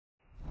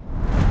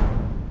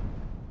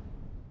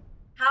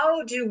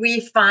how do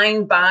we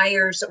find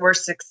buyers or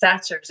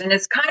successors? And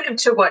it's kind of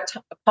to what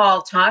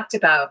Paul talked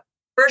about.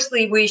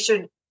 Firstly, we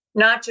should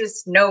not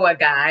just know a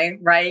guy,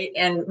 right,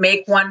 and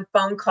make one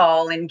phone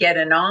call and get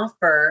an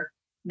offer.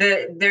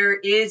 There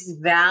is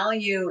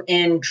value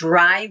in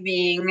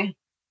driving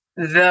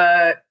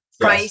the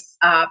Yes. price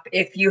up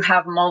if you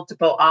have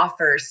multiple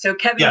offers. So,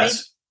 Kevin, maybe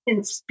Yes. you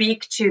can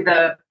speak to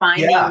the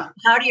finding. Yeah.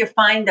 How do you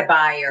find the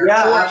buyer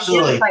Yeah, or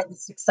absolutely. identify the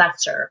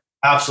successor?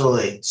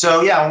 Absolutely.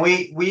 So yeah,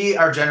 we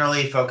are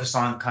generally focused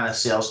on kind of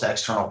sales to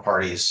external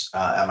parties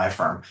at my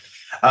firm.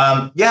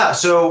 Yeah.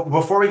 So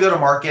before we go to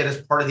market,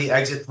 as part of the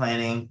exit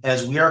planning,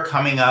 as we are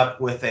coming up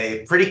with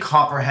a pretty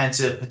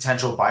comprehensive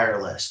potential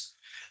buyer list.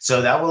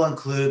 So that will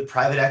include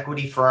private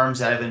equity firms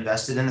that have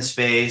invested in the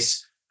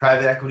space,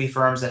 private equity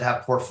firms that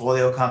have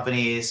portfolio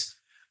companies,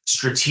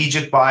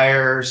 strategic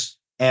buyers,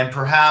 and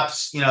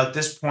perhaps, at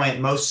this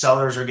point, most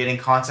sellers are getting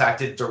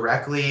contacted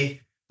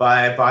directly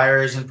by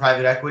buyers in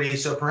private equity.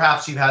 So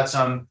perhaps you've had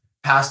some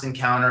past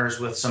encounters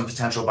with some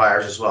potential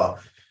buyers as well.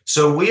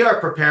 So we are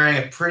preparing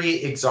a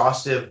pretty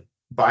exhaustive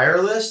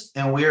buyer list,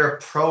 and we are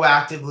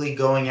proactively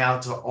going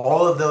out to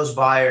all of those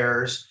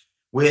buyers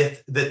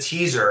with the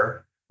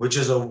teaser, which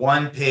is a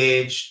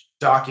one-page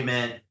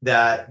document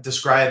that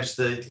describes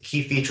the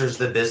key features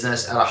of the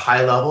business at a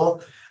high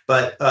level,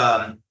 but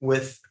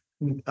with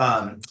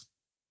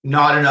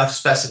not enough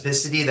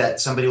specificity that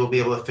somebody will be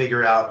able to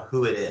figure out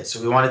who it is.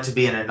 So we want it to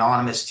be an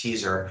anonymous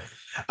teaser.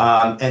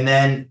 And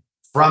then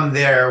from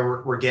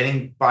there, we're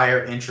getting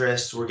buyer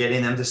interest, we're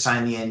getting them to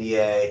sign the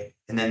NDA,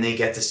 and then they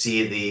get to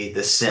see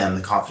the SIM,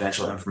 the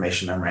confidential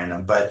information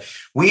memorandum. But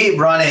we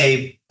run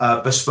a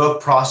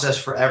bespoke process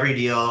for every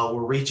deal.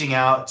 We're reaching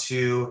out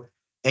to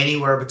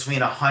anywhere between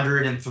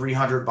 100 and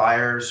 300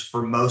 buyers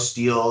for most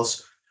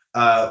deals.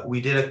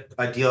 We did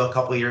a deal a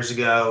couple of years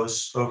ago. It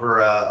was over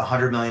a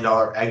 $100 million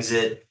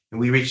exit. And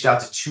we reached out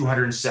to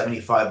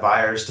 275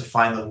 buyers to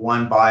find the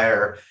one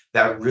buyer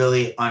that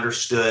really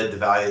understood the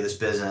value of this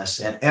business.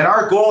 And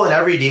our goal in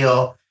every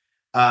deal,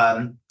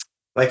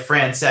 like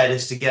Fran said,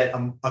 is to get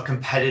a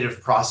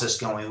competitive process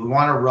going. We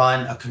want to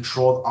run a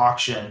controlled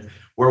auction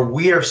where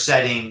we are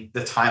setting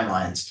the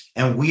timelines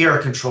and we are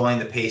controlling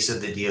the pace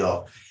of the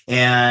deal.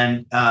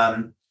 And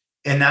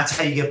that's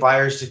how you get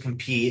buyers to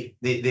compete.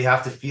 They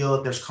have to feel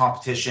that there's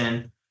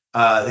competition.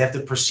 They have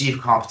to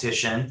perceive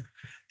competition.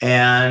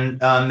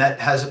 And that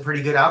has a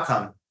pretty good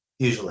outcome,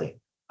 usually.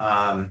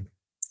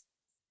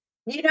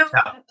 You know,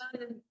 Yeah.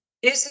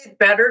 is it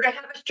better to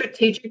have a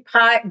strategic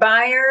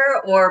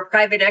buyer or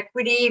private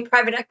equity?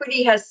 Private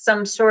equity has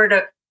some sort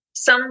of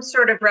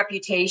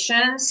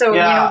reputation. So,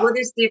 Yeah. what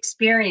is the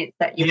experience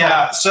that you have?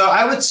 Yeah. So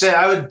I would say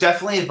I would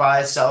definitely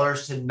advise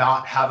sellers to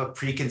not have a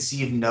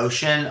preconceived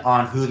notion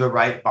on who the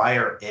right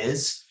buyer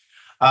is.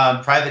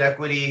 Private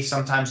equity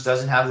sometimes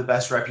doesn't have the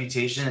best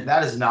reputation.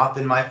 That has not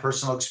been my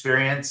personal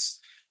experience.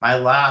 My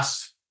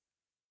last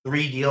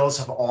 3 deals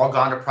have all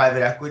gone to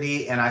private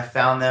equity, and I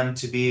found them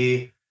to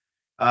be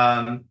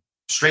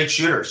straight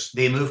shooters.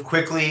 They move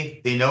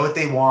quickly. They know what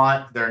they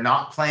want. They're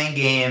not playing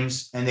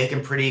games, and they can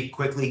pretty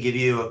quickly give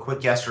you a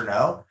quick yes or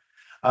no.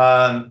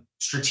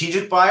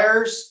 Strategic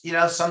buyers,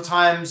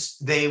 sometimes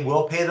they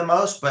will pay the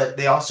most, but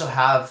they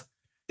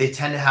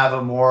tend to have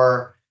a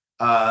more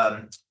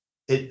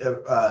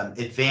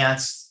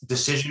advanced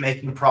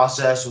decision-making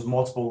process with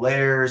multiple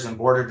layers and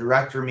board of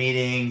director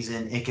meetings,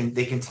 and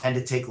they can tend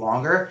to take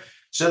longer.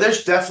 So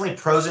there's definitely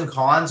pros and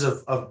cons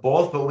of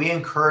both, but we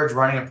encourage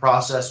running a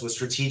process with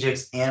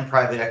strategics and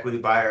private equity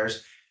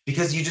buyers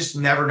because you just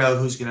never know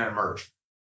who's going to emerge.